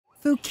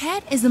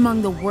Phuket is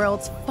among the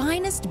world's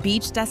finest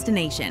beach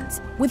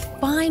destinations, with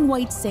fine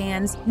white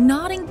sands,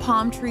 nodding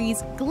palm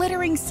trees,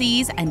 glittering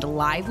seas, and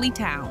lively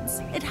towns.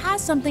 It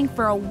has something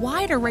for a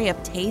wide array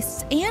of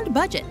tastes and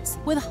budgets,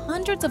 with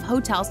hundreds of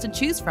hotels to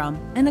choose from,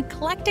 an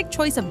eclectic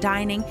choice of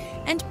dining,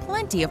 and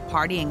plenty of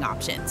partying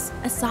options.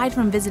 Aside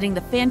from visiting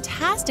the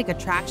fantastic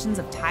attractions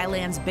of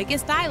Thailand's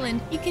biggest island,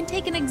 you can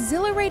take an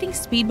exhilarating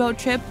speedboat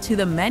trip to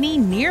the many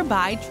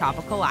nearby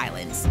tropical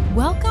islands.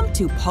 Welcome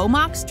to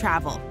Pomox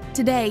Travel.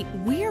 Today,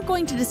 we are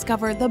going to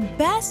discover the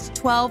best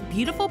 12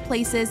 beautiful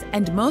places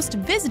and most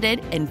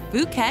visited in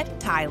Phuket,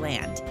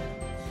 Thailand.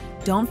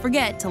 Don't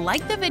forget to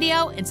like the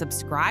video and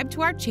subscribe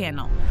to our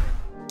channel.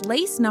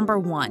 Place number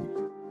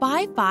 1.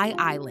 Phi Phi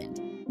Island.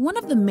 One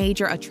of the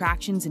major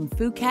attractions in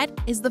Phuket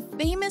is the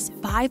famous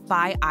Phi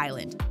Phi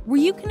Island,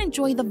 where you can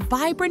enjoy the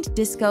vibrant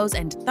discos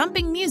and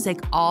thumping music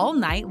all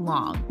night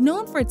long.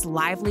 Known for its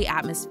lively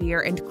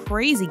atmosphere and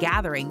crazy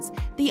gatherings,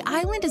 the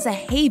island is a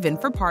haven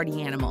for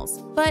party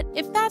animals. But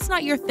if that's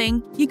not your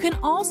thing, you can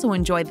also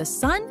enjoy the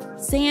sun,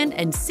 sand,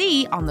 and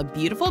sea on the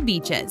beautiful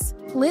beaches.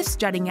 Cliffs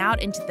jutting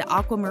out into the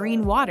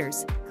aquamarine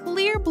waters,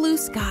 clear blue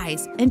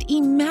skies, and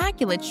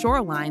immaculate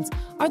shorelines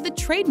are the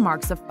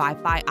trademarks of Phi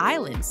Phi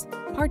Islands.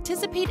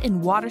 Participate in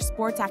water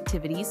sports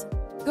activities,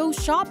 go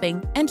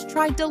shopping, and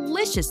try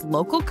delicious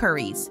local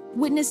curries.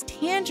 Witness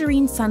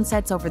tangerine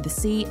sunsets over the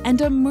sea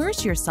and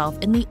immerse yourself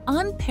in the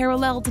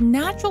unparalleled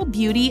natural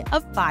beauty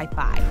of Phi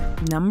Phi.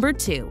 Number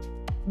 2.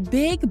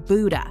 Big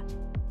Buddha.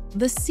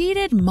 The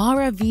seated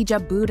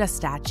Maravija Buddha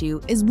statue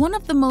is one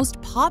of the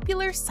most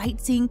popular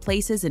sightseeing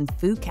places in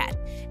Phuket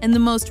and the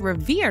most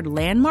revered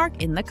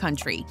landmark in the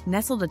country.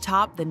 Nestled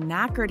atop the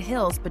nacred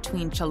hills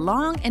between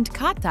Chalong and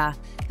Kata,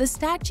 the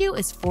statue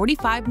is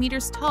 45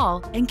 meters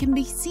tall and can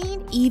be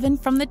seen even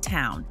from the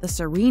town. The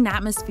serene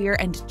atmosphere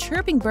and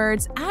chirping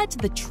birds add to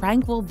the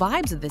tranquil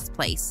vibes of this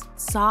place.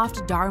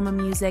 Soft Dharma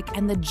music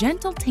and the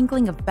gentle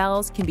tinkling of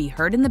bells can be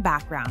heard in the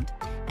background,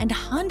 and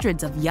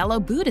hundreds of yellow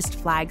Buddhist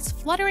flags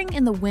fluttering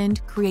in the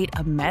wind create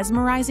a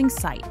mesmerizing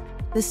sight.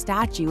 The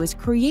statue is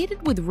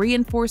created with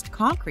reinforced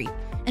concrete,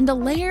 and a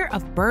layer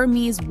of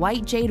Burmese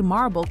white jade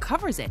marble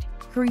covers it,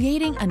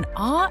 creating an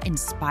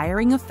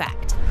awe-inspiring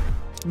effect.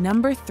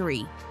 Number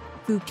 3.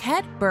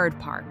 Phuket Bird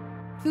Park.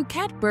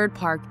 Phuket Bird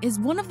Park is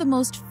one of the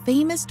most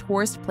famous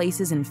tourist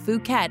places in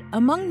Phuket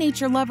among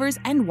nature lovers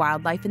and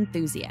wildlife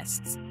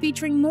enthusiasts.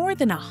 Featuring more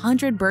than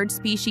 100 bird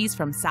species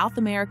from South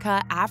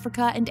America,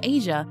 Africa, and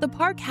Asia, the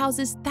park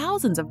houses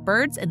thousands of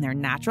birds in their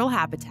natural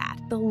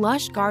habitat. The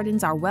lush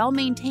gardens are well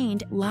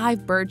maintained.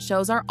 Live bird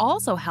shows are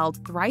also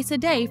held thrice a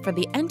day for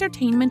the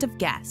entertainment of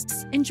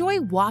guests. Enjoy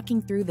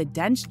walking through the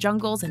dense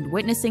jungles and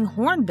witnessing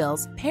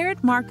hornbills,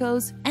 parrot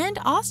marcos, and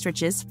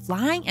ostriches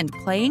flying and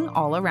playing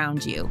all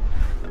around you.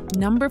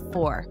 Number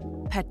 4.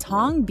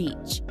 Patong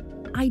Beach.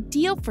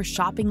 Ideal for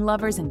shopping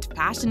lovers and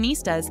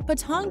fashionistas,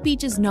 Patong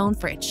Beach is known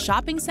for its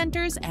shopping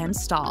centers and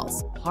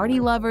stalls. Party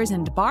lovers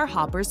and bar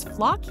hoppers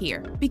flock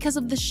here because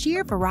of the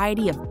sheer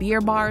variety of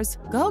beer bars,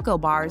 go-go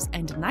bars,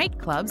 and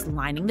nightclubs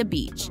lining the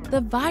beach.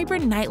 The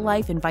vibrant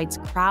nightlife invites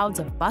crowds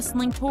of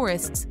bustling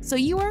tourists, so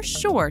you are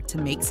sure to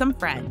make some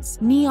friends.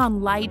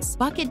 Neon lights,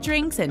 bucket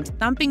drinks, and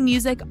thumping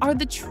music are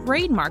the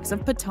trademarks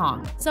of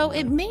Patong, so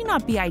it may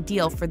not be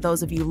ideal for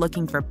those of you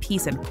looking for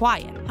peace and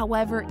quiet.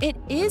 However, it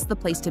is the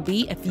place to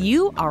be if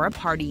you are a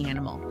party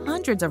animal.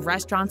 Hundreds of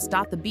restaurants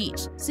dot the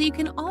beach, so you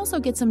can also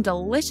get some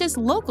delicious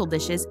local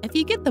dishes if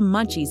you get the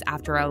munchies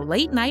after a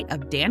late night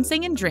of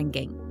dancing and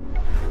drinking.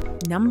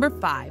 Number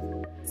 5.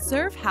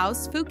 Surf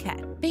House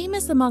Phuket.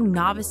 Famous among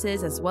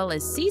novices as well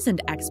as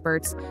seasoned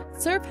experts,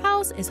 Surf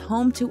House is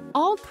home to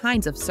all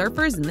kinds of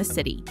surfers in the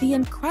city. The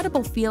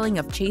incredible feeling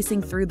of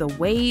chasing through the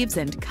waves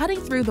and cutting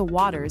through the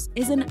waters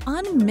is an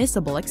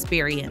unmissable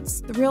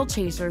experience. Thrill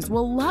chasers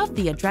will love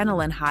the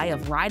adrenaline high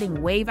of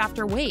riding wave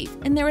after wave,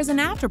 and there is an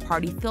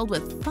after-party filled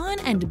with fun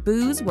and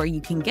booze where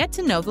you can get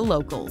to know the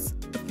locals.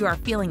 If you are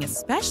feeling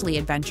especially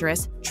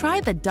adventurous, try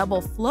the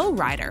double flow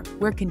rider,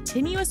 where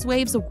continuous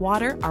waves of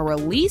water are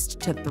released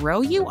to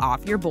throw you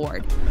off your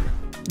board.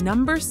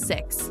 Number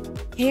 6.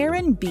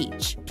 Karen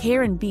Beach.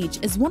 Karen Beach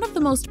is one of the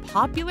most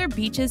popular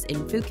beaches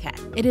in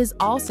Phuket. It is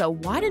also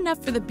wide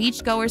enough for the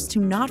beachgoers to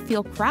not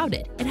feel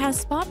crowded. It has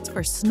spots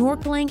for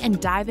snorkeling and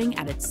diving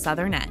at its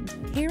southern end.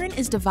 Karen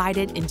is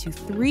divided into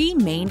 3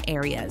 main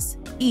areas,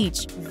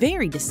 each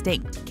very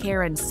distinct.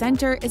 Karen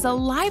Center is a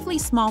lively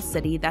small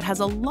city that has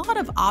a lot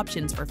of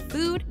options for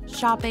food,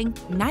 shopping,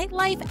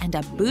 nightlife, and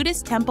a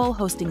Buddhist temple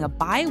hosting a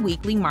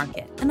bi-weekly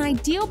market. An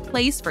ideal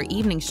place for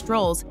evening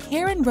strolls,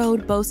 Karen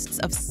Road boasts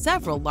of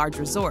several large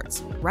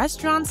resorts,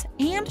 restaurants,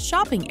 and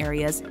shopping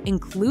areas,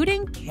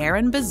 including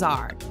Karen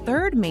Bazaar.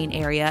 Third main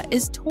area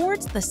is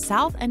towards the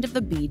south end of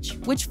the beach,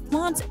 which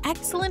flaunts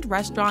excellent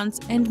restaurants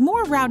and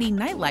more rowdy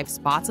nightlife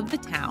spots of the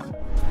town.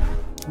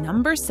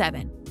 Number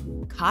 7.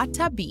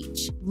 Kata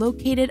Beach.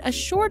 Located a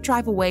short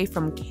drive away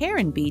from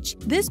Karen Beach,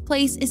 this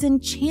place is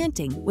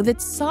enchanting with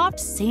its soft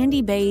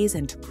sandy bays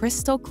and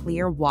crystal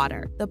clear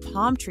water. The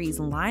palm trees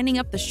lining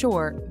up the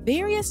shore,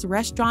 various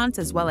restaurants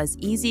as well as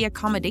easy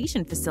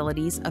accommodation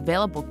facilities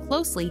available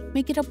closely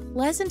make it a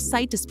pleasant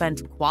sight to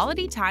spend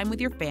quality time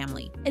with your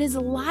family. It is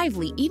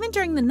lively even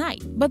during the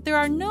night, but there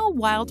are no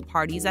wild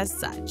parties as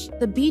such.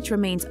 The beach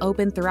remains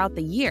open throughout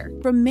the year.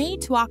 From May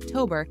to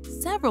October,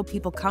 several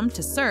people come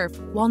to surf,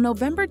 while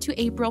November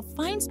to April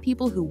finds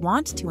people who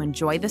want to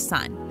enjoy the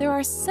sun. There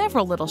are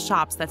several little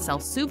shops that sell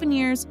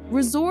souvenirs,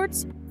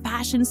 resorts,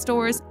 fashion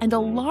stores, and a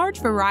large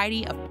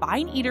variety of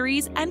fine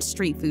eateries and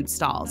street food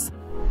stalls.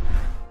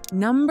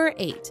 Number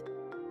 8.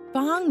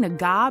 Phang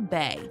Nga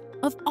Bay.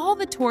 Of all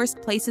the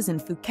tourist places in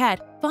Phuket,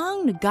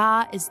 Phang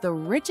Nga is the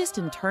richest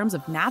in terms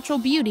of natural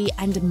beauty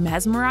and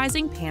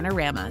mesmerizing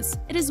panoramas.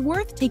 It is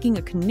worth taking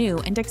a canoe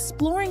and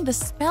exploring the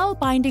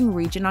spellbinding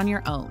region on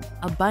your own.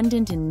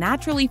 Abundant in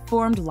naturally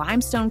formed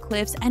limestone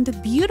cliffs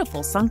and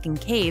beautiful sunken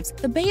caves,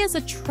 the bay is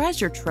a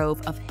treasure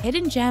trove of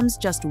hidden gems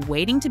just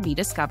waiting to be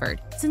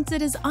discovered. Since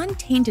it is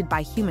untainted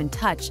by human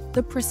touch,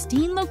 the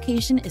pristine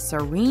location is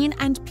serene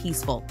and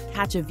peaceful.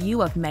 Catch a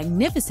view of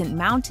magnificent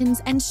mountains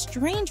and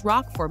strange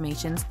rock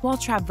formations while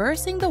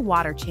traversing the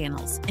water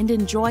channels, and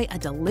enjoy a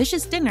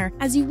delicious dinner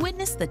as you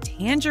witness the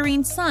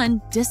tangerine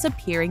sun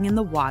disappearing in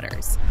the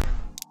waters.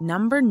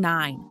 Number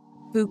 9.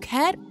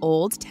 Phuket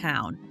Old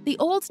Town. The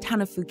Old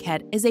Town of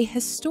Phuket is a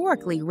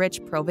historically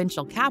rich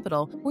provincial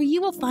capital where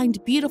you will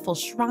find beautiful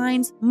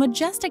shrines,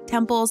 majestic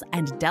temples,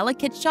 and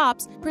delicate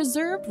shops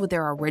preserved with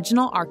their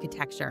original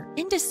architecture.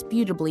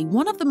 Indisputably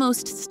one of the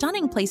most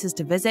stunning places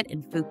to visit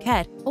in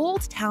Phuket,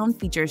 Old Town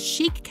features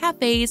chic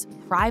cafes,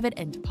 private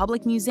and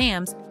public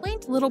museums,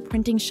 quaint little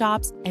printing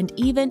shops, and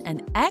even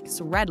an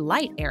ex-red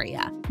light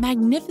area.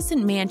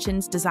 Magnificent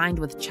mansions designed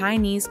with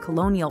Chinese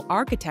colonial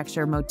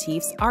architecture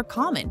motifs are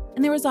common,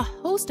 and there is a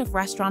host of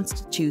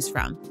restaurants to choose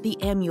from.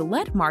 The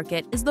Amulet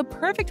Market is the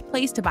perfect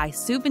place to buy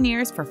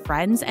souvenirs for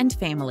friends and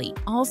family.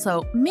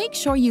 Also, make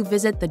sure you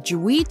visit the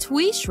Jui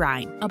Tui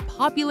Shrine, a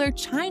popular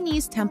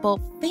Chinese temple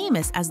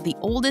famous as the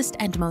oldest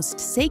and most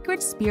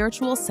sacred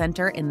spiritual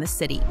center in the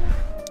city.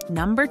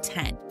 Number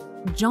 10.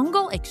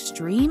 Jungle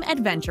Extreme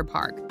Adventure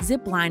Park.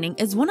 Ziplining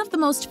is one of the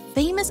most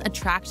famous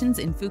attractions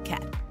in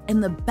Phuket,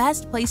 and the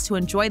best place to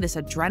enjoy this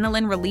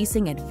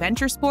adrenaline-releasing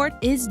adventure sport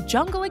is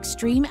Jungle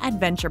Extreme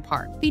Adventure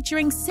Park.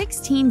 Featuring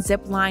 16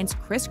 zip lines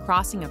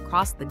crisscrossing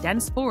across the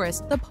dense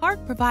forest, the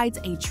park provides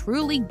a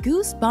truly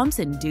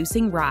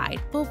goosebumps-inducing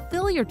ride.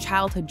 Fulfill your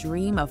childhood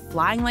dream of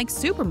flying like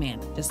Superman.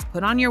 Just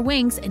put on your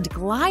wings and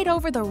glide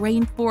over the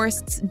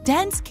rainforest's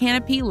dense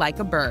canopy like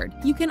a bird.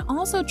 You can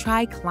also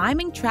try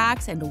climbing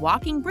tracks and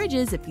walking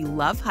bridges if you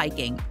love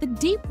hiking. The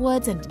deep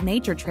woods and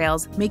nature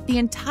trails make the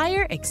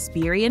entire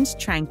experience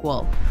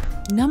tranquil.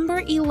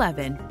 Number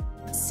 11.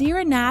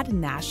 Siranat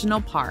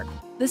National Park.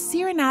 The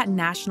Siranat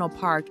National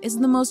Park is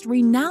the most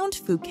renowned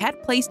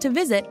Phuket place to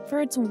visit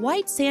for its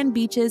white sand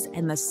beaches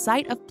and the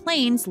sight of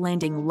planes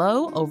landing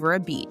low over a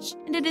beach,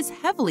 and it is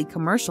heavily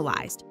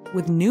commercialized,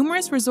 with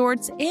numerous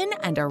resorts in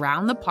and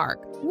around the park,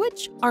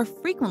 which are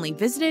frequently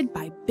visited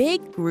by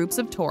big groups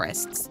of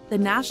tourists. The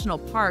national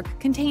park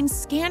contains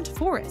scant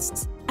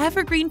forests,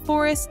 evergreen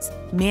forests,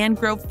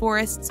 mangrove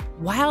forests,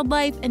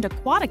 wildlife, and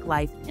aquatic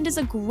life, and is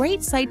a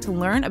great site to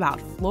learn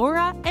about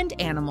flora and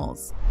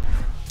animals.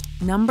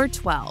 Number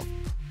 12.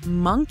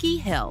 Monkey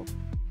Hill.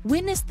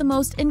 Witness the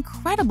most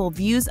incredible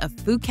views of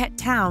Phuket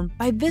town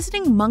by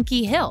visiting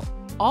Monkey Hill,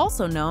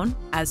 also known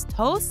as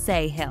To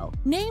Se Hill.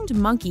 Named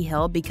Monkey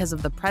Hill because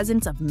of the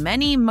presence of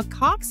many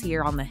macaques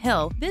here on the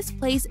hill, this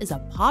place is a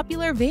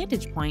popular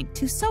vantage point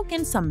to soak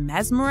in some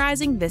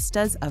mesmerizing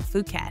vistas of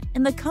Phuket.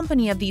 In the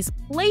company of these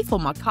playful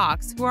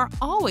macaques who are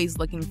always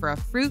looking for a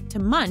fruit to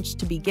munch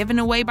to be given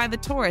away by the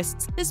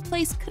tourists, this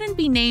place couldn't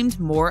be named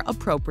more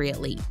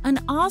appropriately.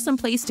 An awesome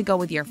place to go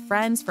with your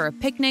friends for a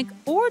picnic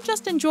or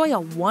just enjoy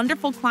a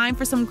wonderful climb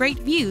for some great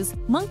views,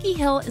 Monkey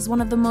Hill is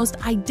one of the most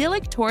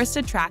idyllic tourist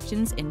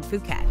attractions in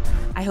Phuket.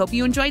 I hope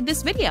you enjoyed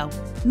this video.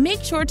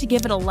 Make sure to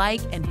give it a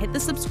like and hit the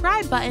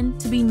subscribe button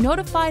to be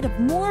notified of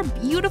more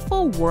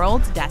beautiful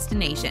world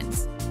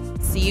destinations.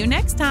 See you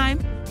next time!